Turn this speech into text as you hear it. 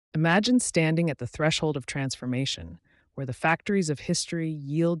Imagine standing at the threshold of transformation, where the factories of history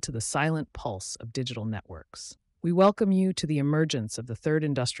yield to the silent pulse of digital networks. We welcome you to the emergence of the Third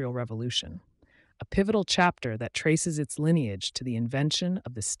Industrial Revolution, a pivotal chapter that traces its lineage to the invention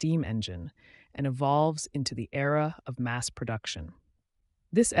of the steam engine and evolves into the era of mass production.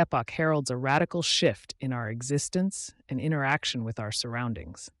 This epoch heralds a radical shift in our existence and interaction with our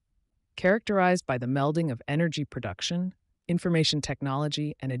surroundings, characterized by the melding of energy production, information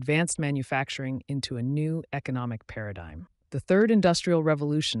technology, and advanced manufacturing into a new economic paradigm. The Third Industrial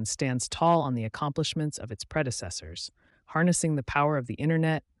Revolution stands tall on the accomplishments of its predecessors, harnessing the power of the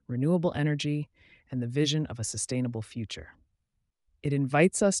internet, renewable energy, and the vision of a sustainable future. It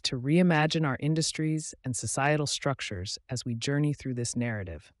invites us to reimagine our industries and societal structures as we journey through this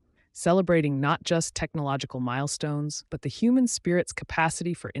narrative, celebrating not just technological milestones, but the human spirit's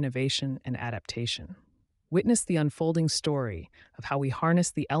capacity for innovation and adaptation. Witness the unfolding story of how we harness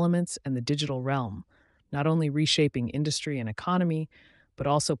the elements and the digital realm, not only reshaping industry and economy, but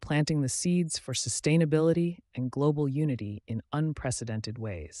also planting the seeds for sustainability and global unity in unprecedented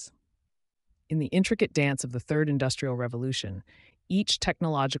ways. In the intricate dance of the Third Industrial Revolution, each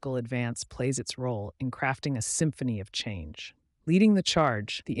technological advance plays its role in crafting a symphony of change. Leading the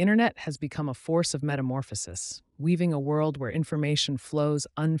charge, the internet has become a force of metamorphosis, weaving a world where information flows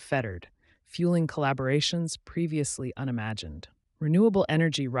unfettered, fueling collaborations previously unimagined. Renewable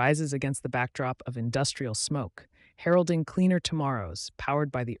energy rises against the backdrop of industrial smoke, heralding cleaner tomorrows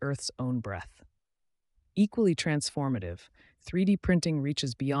powered by the Earth's own breath. Equally transformative, 3D printing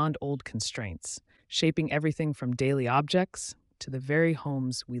reaches beyond old constraints, shaping everything from daily objects to the very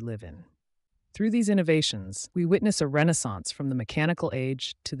homes we live in. Through these innovations, we witness a renaissance from the mechanical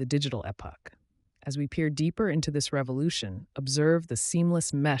age to the digital epoch. As we peer deeper into this revolution, observe the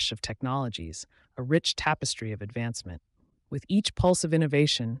seamless mesh of technologies, a rich tapestry of advancement. With each pulse of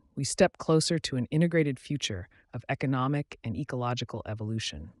innovation, we step closer to an integrated future of economic and ecological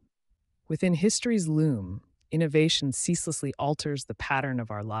evolution. Within history's loom, innovation ceaselessly alters the pattern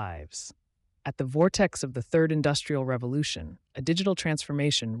of our lives. At the vortex of the Third Industrial Revolution, a digital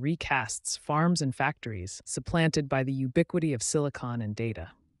transformation recasts farms and factories, supplanted by the ubiquity of silicon and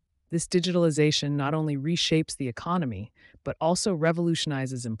data. This digitalization not only reshapes the economy, but also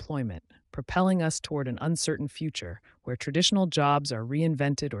revolutionizes employment, propelling us toward an uncertain future where traditional jobs are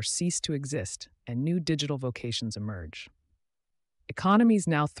reinvented or cease to exist and new digital vocations emerge. Economies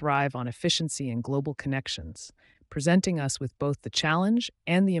now thrive on efficiency and global connections, presenting us with both the challenge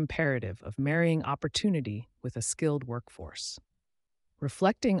and the imperative of marrying opportunity with a skilled workforce.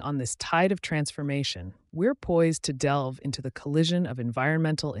 Reflecting on this tide of transformation, we're poised to delve into the collision of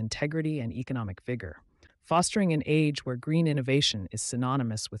environmental integrity and economic vigor, fostering an age where green innovation is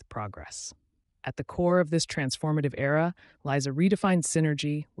synonymous with progress. At the core of this transformative era lies a redefined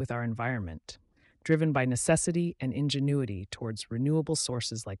synergy with our environment, driven by necessity and ingenuity towards renewable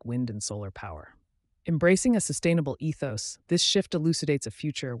sources like wind and solar power. Embracing a sustainable ethos, this shift elucidates a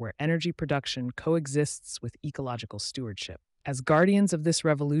future where energy production coexists with ecological stewardship. As guardians of this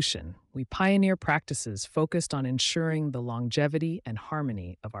revolution, we pioneer practices focused on ensuring the longevity and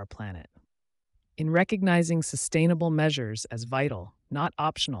harmony of our planet. In recognizing sustainable measures as vital, not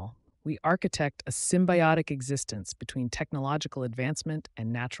optional, we architect a symbiotic existence between technological advancement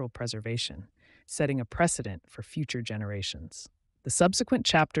and natural preservation, setting a precedent for future generations. The subsequent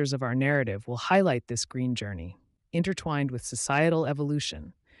chapters of our narrative will highlight this green journey, intertwined with societal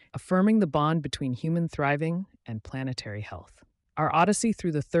evolution, affirming the bond between human thriving and planetary health. Our odyssey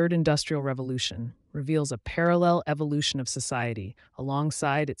through the Third Industrial Revolution reveals a parallel evolution of society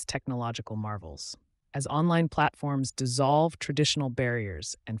alongside its technological marvels. As online platforms dissolve traditional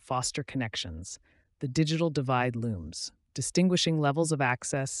barriers and foster connections, the digital divide looms, distinguishing levels of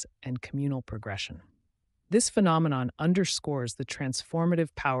access and communal progression. This phenomenon underscores the transformative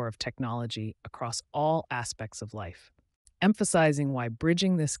power of technology across all aspects of life, emphasizing why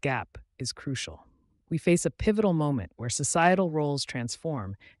bridging this gap is crucial. We face a pivotal moment where societal roles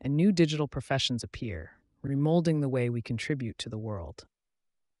transform and new digital professions appear, remolding the way we contribute to the world.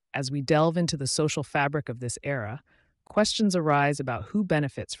 As we delve into the social fabric of this era, questions arise about who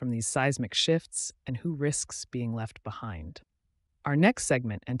benefits from these seismic shifts and who risks being left behind. Our next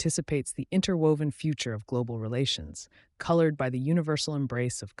segment anticipates the interwoven future of global relations, colored by the universal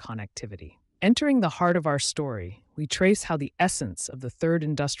embrace of connectivity. Entering the heart of our story, we trace how the essence of the Third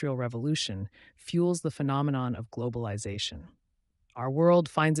Industrial Revolution fuels the phenomenon of globalization. Our world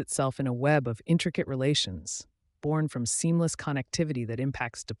finds itself in a web of intricate relations, born from seamless connectivity that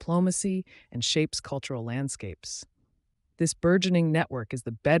impacts diplomacy and shapes cultural landscapes. This burgeoning network is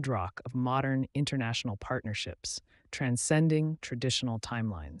the bedrock of modern international partnerships, transcending traditional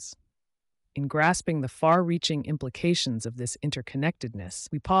timelines. In grasping the far reaching implications of this interconnectedness,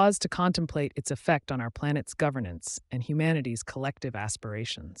 we pause to contemplate its effect on our planet's governance and humanity's collective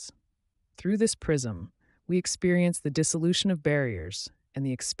aspirations. Through this prism, we experience the dissolution of barriers and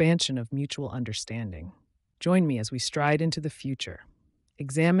the expansion of mutual understanding. Join me as we stride into the future,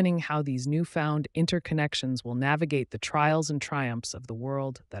 examining how these newfound interconnections will navigate the trials and triumphs of the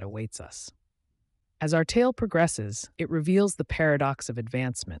world that awaits us. As our tale progresses, it reveals the paradox of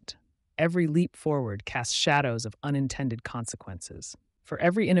advancement. Every leap forward casts shadows of unintended consequences. For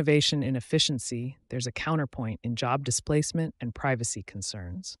every innovation in efficiency, there's a counterpoint in job displacement and privacy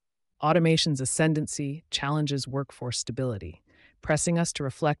concerns. Automation's ascendancy challenges workforce stability, pressing us to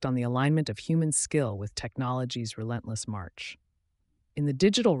reflect on the alignment of human skill with technology's relentless march. In the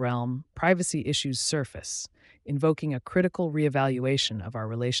digital realm, privacy issues surface, invoking a critical reevaluation of our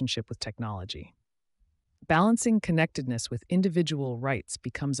relationship with technology. Balancing connectedness with individual rights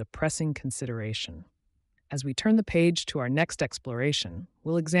becomes a pressing consideration. As we turn the page to our next exploration,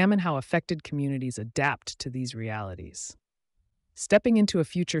 we'll examine how affected communities adapt to these realities. Stepping into a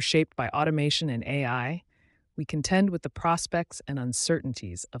future shaped by automation and AI, we contend with the prospects and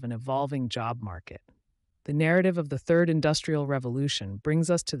uncertainties of an evolving job market. The narrative of the Third Industrial Revolution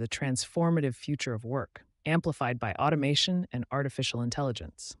brings us to the transformative future of work, amplified by automation and artificial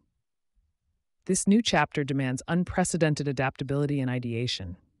intelligence. This new chapter demands unprecedented adaptability and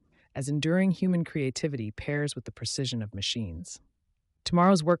ideation, as enduring human creativity pairs with the precision of machines.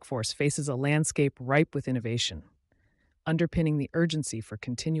 Tomorrow's workforce faces a landscape ripe with innovation, underpinning the urgency for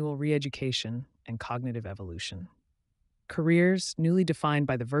continual re-education and cognitive evolution. Careers, newly defined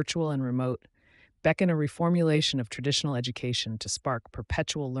by the virtual and remote, beckon a reformulation of traditional education to spark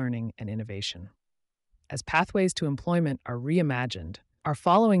perpetual learning and innovation. As pathways to employment are reimagined, our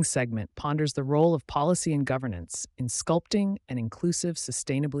following segment ponders the role of policy and governance in sculpting an inclusive,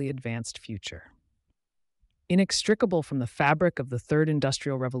 sustainably advanced future. Inextricable from the fabric of the Third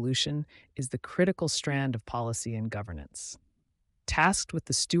Industrial Revolution is the critical strand of policy and governance. Tasked with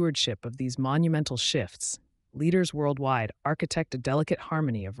the stewardship of these monumental shifts, leaders worldwide architect a delicate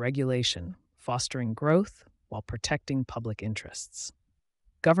harmony of regulation, fostering growth while protecting public interests.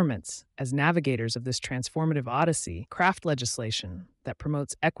 Governments, as navigators of this transformative odyssey, craft legislation that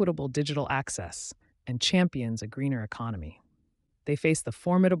promotes equitable digital access and champions a greener economy. They face the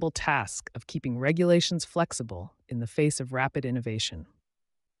formidable task of keeping regulations flexible in the face of rapid innovation.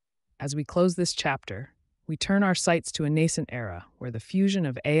 As we close this chapter, we turn our sights to a nascent era where the fusion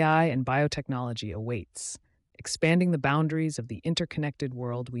of AI and biotechnology awaits, expanding the boundaries of the interconnected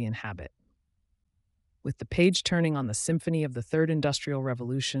world we inhabit. With the page turning on the symphony of the Third Industrial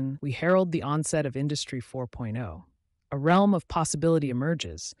Revolution, we herald the onset of Industry 4.0. A realm of possibility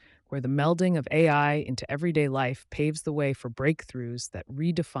emerges, where the melding of AI into everyday life paves the way for breakthroughs that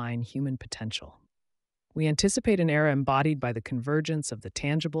redefine human potential. We anticipate an era embodied by the convergence of the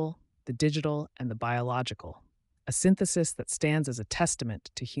tangible, the digital, and the biological, a synthesis that stands as a testament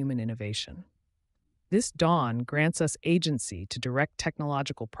to human innovation. This dawn grants us agency to direct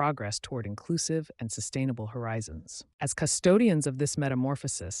technological progress toward inclusive and sustainable horizons. As custodians of this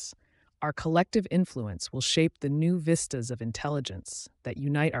metamorphosis, our collective influence will shape the new vistas of intelligence that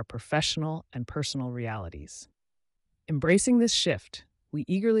unite our professional and personal realities. Embracing this shift, we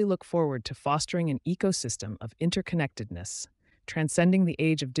eagerly look forward to fostering an ecosystem of interconnectedness, transcending the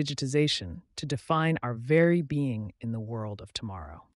age of digitization to define our very being in the world of tomorrow.